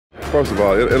First of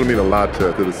all, it'll mean a lot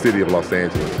to the city of Los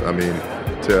Angeles. I mean,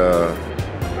 to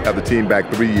have the team back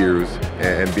 3 years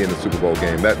and be in the Super Bowl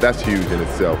game, that's huge in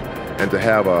itself. And to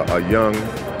have a young,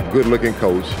 good-looking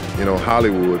coach, you know,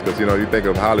 Hollywood, because, you know, you think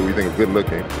of Hollywood, you think of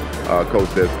good-looking coach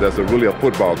that's really a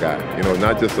football guy, you know,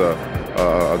 not just a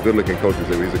good-looking coach.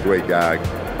 He's a great guy,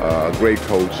 a great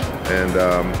coach, and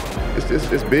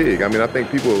it's big. I mean, I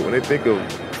think people, when they think of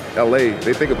L.A.,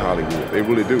 they think of Hollywood. They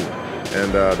really do.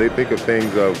 And they think of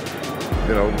things of,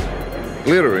 you know,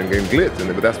 glitter and glitz,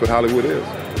 but that's what Hollywood is.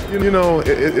 You know,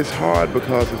 it's hard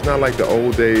because it's not like the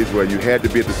old days where you had to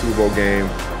be at the Super Bowl game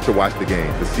to watch the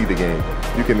game, to see the game.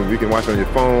 You can watch it on your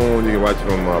phone, you can watch it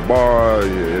from a bar,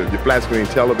 your flat screen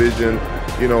television.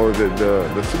 You know,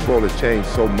 the Super Bowl has changed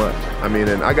so much. I mean,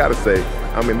 and I gotta say,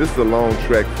 I mean, this is a long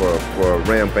trek for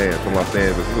Ram fans from Los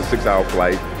Angeles. This is a 6-hour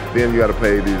flight. Then you gotta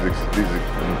pay these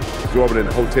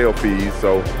exorbitant hotel fees.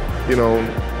 So, you know,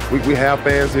 we have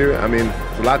fans here. I mean,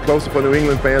 it's a lot closer for New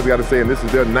England fans, I gotta say, and this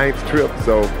is their 9th trip.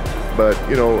 So, but,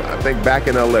 you know, I think back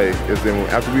in LA is then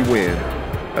after we win,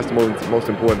 that's the most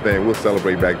important thing. We'll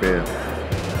celebrate back then.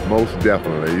 Most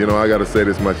definitely. You know, I gotta say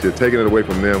this much here. Taking it away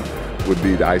from them would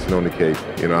be the icing on the cake.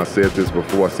 You know, I said this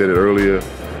before, I said it earlier.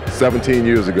 17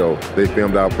 years ago, they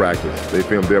filmed our practice. They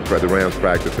filmed the Rams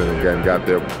practice and got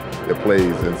their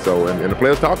plays. And so, and the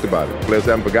players talked about it. The players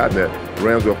haven't forgotten that. The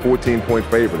Rams were a 14-point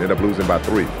favorite, ended up losing by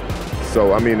 3.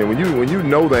 So, I mean, when you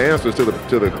know the answers to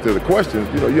the questions,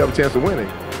 you know, you have a chance of winning.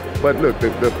 But look,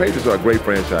 the Patriots are a great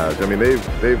franchise. I mean,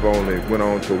 they've only went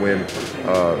on to win,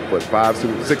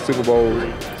 6 Super Bowls.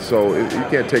 So you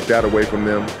can't take that away from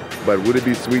them. But would it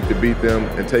be sweet to beat them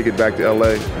and take it back to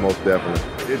L.A.? Most definitely.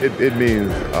 It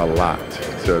means a lot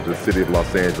to the city of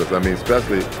Los Angeles. I mean,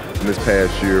 especially in this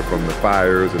past year, from the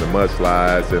fires and the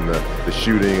mudslides and the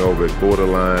shooting over at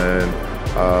Borderline.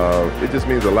 It just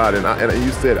means a lot. And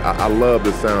you said, I love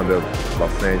the sound of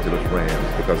Los Angeles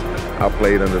Rams because I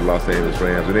played under the Los Angeles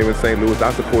Rams. And they were in St. Louis.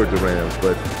 I supported the Rams,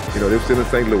 but, you know, they were still in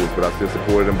St. Louis, but I still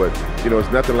supported them. But, you know,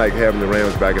 it's nothing like having the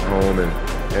Rams back at home and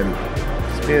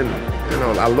spend. You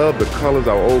know, I love the colors,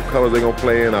 our old colors they're going to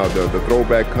play in, the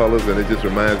throwback colors, and it just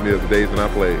reminds me of the days when I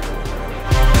played.